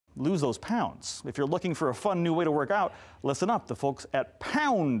lose those pounds. If you're looking for a fun new way to work out, listen up. The folks at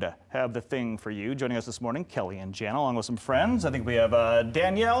Pound have the thing for you. Joining us this morning, Kelly and Jana, along with some friends. I think we have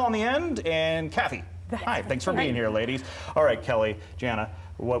Danielle on the end and Kathy. Hi, thanks for being here, ladies. All right, Kelly, Jana,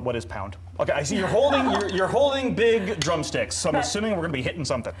 what is Pound? Okay, I see you're holding big drumsticks, so I'm assuming we're gonna be hitting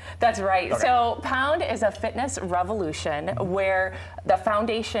something. That's right. Okay. So Pound is a fitness revolution where the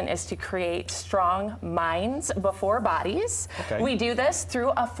foundation is to create strong minds before bodies. Okay. We do this through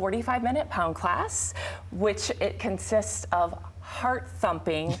a 45-minute Pound class, which it consists of heart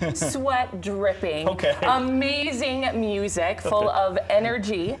thumping, sweat dripping, amazing music full of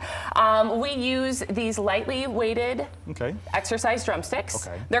energy. We use these lightly weighted exercise drumsticks.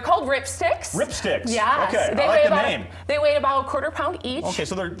 They're called Ripsticks. Ripsticks. Yes. Okay. They I like weigh the about, name. They weigh about a quarter-pound each. Okay,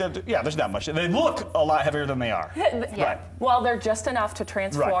 so yeah, there's not much. They look a lot heavier than they are. Yeah. Right. Well, they're just enough to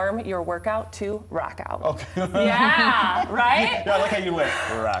transform your workout to rock out. Okay. Yeah, right? Yeah, I like how you went.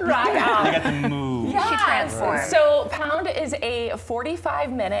 Rock out. You got the move. Yeah. She transformed. So Pound is a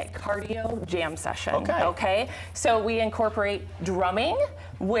 45-minute cardio jam session. Okay. So we incorporate drumming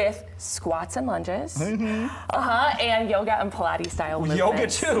with squats and lunges. And yoga and Pilates style movements. Yoga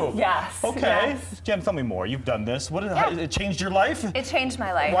too? Yes. Okay. Yes. Jen, tell me more. You've done this. It changed your life? It changed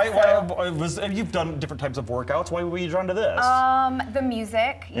my life. You've done different types of workouts. Why were you drawn to this? The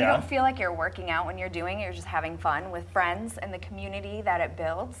music. You don't feel like you're working out when you're doing it. You're just having fun with friends and the community that it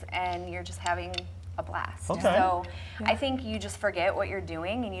builds, and you're just having a blast. So I think you just forget what you're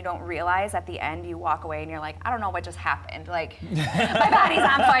doing and you don't realize at the end you walk away and you're like, I don't know what just happened. Like, my body's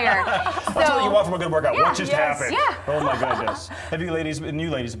on fire. That's what you want from a good workout. What just happened? Yeah. Oh my goodness. Have you ladies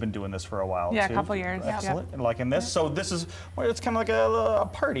have been doing this for a while Yeah, too? a couple years. Excellent. And liking this. So this is, it's kind of like a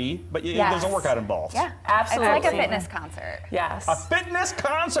party, but there's a workout involved. Yeah, absolutely. It's like a fitness concert. Yes. A fitness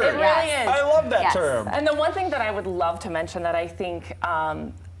concert. It really is. I love that term. And the one thing that I would love to mention that I think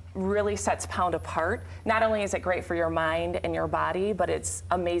really sets Pound apart, not only is it great for your mind and your body, but it's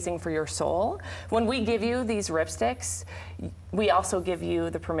amazing for your soul. When we give you these Ripsticks, we also give you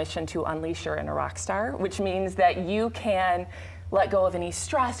the permission to unleash your inner rock star, which means that you can let go of any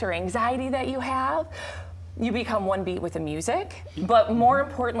stress or anxiety that you have. You become one beat with the music, but more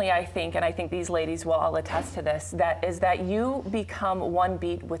importantly, I think, and I think these ladies will all attest to this, that you become one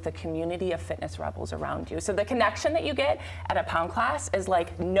beat with the community of fitness rebels around you. So the connection that you get at a Pound class is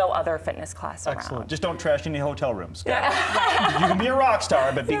like no other fitness class around. Excellent. Just don't trash any hotel rooms. You can be a rock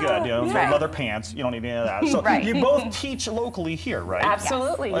star, but be good. You know, leather pants. You don't need any of that. So you both teach locally here, right?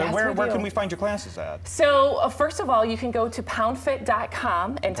 Absolutely. Yes, where can we find your classes at? So first of all, you can go to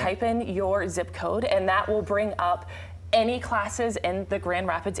poundfit.com and type in your zip code, and that will bring up any classes in the Grand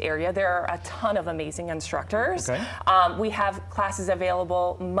Rapids area. There are a ton of amazing instructors. We have classes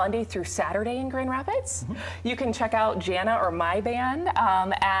available Monday through Saturday in Grand Rapids. You can check out Jana or my band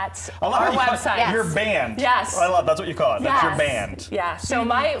at our website. Your band. Yes. I love that's what you call it. That's your band. Yeah. So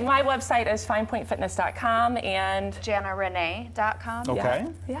my website is finepointfitness.com and JanaRenee.com. Okay.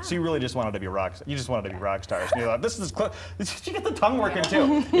 So you really just wanted to be rock. You just wanted to be rock stars. You thought this is you get the tongue working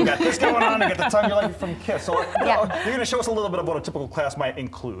too. You got this going on. You got the tongue. You're like from Kiss. So you're gonna show us a little bit of what a typical class might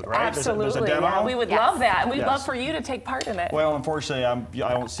include, right? Absolutely. There's a demo. Yeah, we would love that. We'd love for you to take part in it. Well, unfortunately,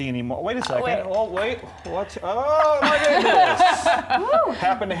 I don't see any more. Wait a second. Oh, wait. What? Oh, my goodness.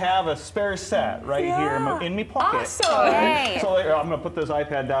 Happen to have a spare set right here in my pocket. Awesome. So I'm going to put this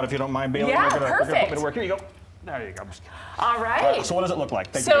iPad down if you don't mind, Bailey. Yeah, we're gonna put me perfect. to work. Here you go. There you go. All right. So what does it look like?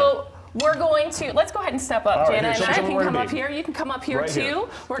 Thank you. So we're going to, let's go ahead and step up, Jana, and I can come up here. You can come up here too.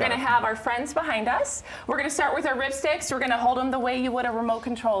 We're going to have our friends behind us. We're going to start with our Ripsticks. We're going to hold them the way you would a remote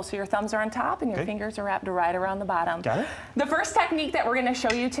control. So your thumbs are on top and your fingers are wrapped right around the bottom. Got it. The first technique that we're going to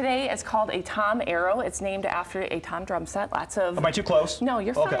show you today is called a Tom Arrow. It's named after a Tom drum set. Lots of... Am I too close? No,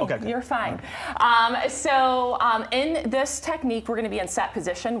 you're fine. Okay. You're fine. In this technique, we're going to be in set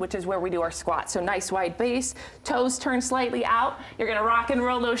position, which is where we do our squat. So nice wide base, toes turn slightly out. You're going to rock and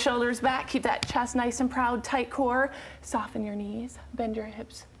roll those shoulders back. Keep that chest nice and proud, tight core. Soften your knees, bend your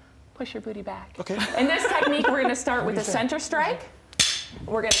hips, push your booty back. Okay. In this technique, we're going to start with a center strike.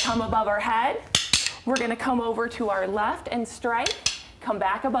 We're going to come above our head. We're going to come over to our left and strike. Come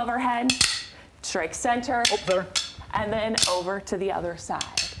back above our head, strike center, and then over to the other side.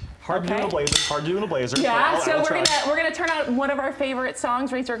 Hard to do in a blazer. Hard to do in a blazer. Yeah. So we're gonna turn out one of our favorite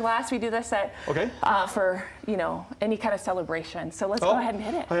songs, "Raise Your Glass." We do this at for any kind of celebration. So let's go ahead and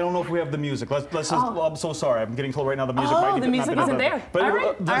hit it. I don't know if we have the music. Let's just. Well, I'm so sorry. I'm getting told right now the music might be. The music isn't there. But all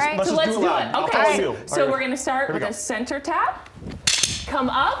right. Let's do it. Okay. So we're gonna start with a center tap.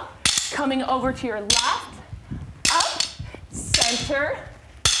 Come up, coming over to your left, up, center,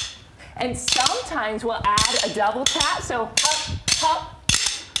 and sometimes we'll add a double tap. So up, up.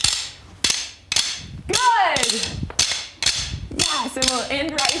 So we'll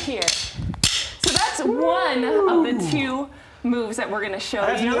end right here. So that's one of the 2 moves that we're going to show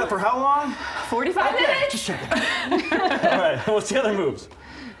I have to do you. that for how long? 45 minutes. Just checking. All right, what's the other moves?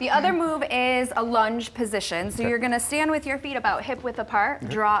 The other move is a lunge position. So you're gonna stand with your feet about hip width apart,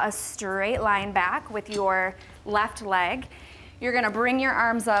 draw a straight line back with your left leg. You're gonna bring your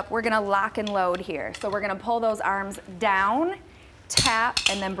arms up. We're gonna lock and load here. So we're gonna pull those arms down, tap,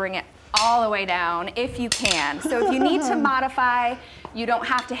 and then bring it all the way down if you can. So if you need to modify, you don't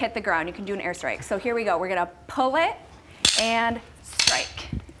have to hit the ground. You can do an air strike. So here we go. We're gonna pull it and strike.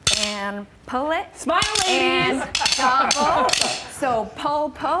 And pull it. Smile, ladies. And double. So pull,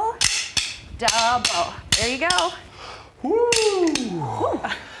 pull, double. There you go. Woo!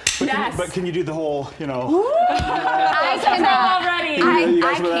 Yes. But can you do the whole, you know? I cannot. Already.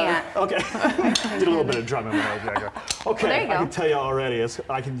 I can't. Okay. Did a little bit of drumming when I was younger. Okay, there you go. I can tell you already,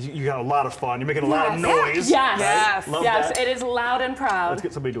 you got a lot of fun. You're making a lot of noise. Yes. Right? Love Yes. that. It is loud and proud. Let's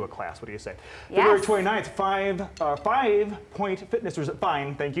get somebody to do a class. What do you say? Yes. February 29th, 5 Point Fitness. There's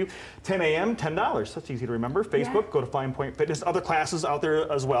Fine, thank you. 10 a.m., $10. That's easy to remember. Facebook, go to Fine Point Fitness. Other classes out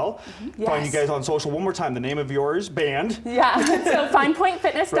there as well. Find you guys on social. One more time, the name of yours, band. Yeah. So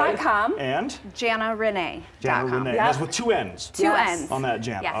finepointfitness.com. And? Jana Renee. Jana Renee. Yep. That's with 2 N's. 2 N's. On that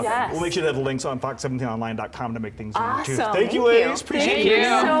Jana. Yes. Okay. Yes. We'll make sure to have the links on fox17online.com to make things easier too. Awesome. Thank you, Thank you. ladies. Appreciate Thank you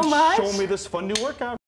so much. Showing me this fun new workout.